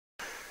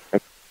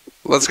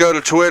Let's go to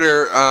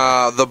Twitter.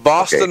 The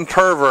Boston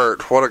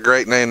Pervert, what a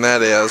great name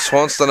that is,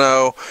 wants to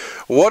know,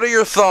 what are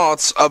your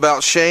thoughts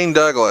about Shane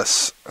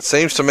Douglas? It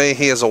seems to me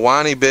he is a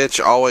whiny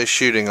bitch always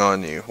shooting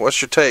on you.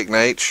 What's your take,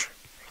 Nate?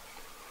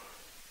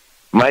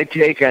 My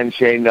take on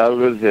Shane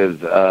Douglas is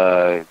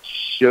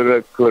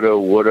shoulda, coulda,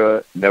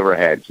 woulda, never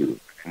had to,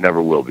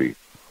 never will be.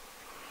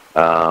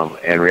 And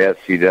yes,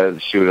 he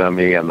does shoot on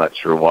me. I'm not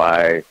sure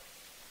why.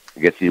 I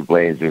guess he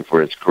blames me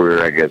for his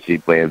career. I guess he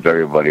blames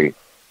everybody.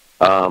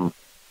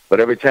 But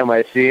every time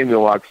I see him, he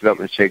walks up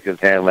and shakes his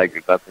hand like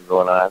there's nothing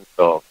going on.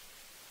 So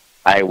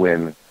I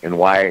win. And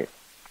why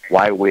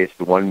waste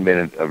 1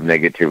 minute of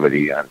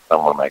negativity on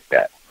someone like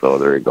that? So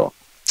there you go.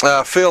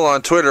 Phil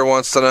on Twitter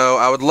wants to know,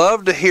 I would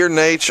love to hear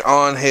Nate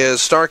on his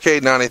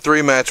Starrcade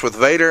 93 match with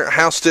Vader.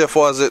 How stiff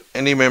was it?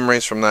 Any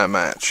memories from that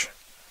match?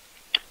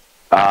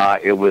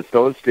 It was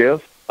so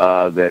stiff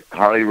that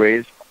Harley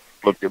Race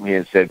looked at me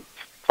and said,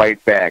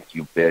 "Fight back,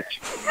 you bitch."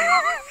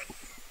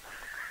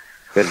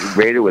 Because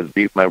Vader was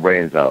beating my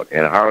brains out,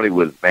 and Harley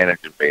was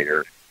managing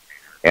Vader,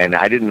 and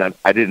I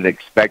didn't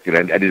expect it.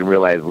 I didn't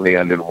realize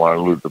Leon didn't want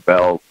to lose the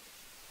belt.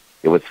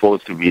 It was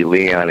supposed to be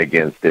Leon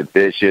against Sid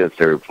Vicious.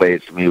 They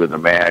replaced me with a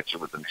match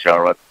within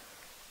Charlotte.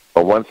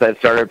 But once I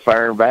started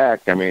firing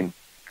back, I mean,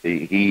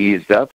 he eased up,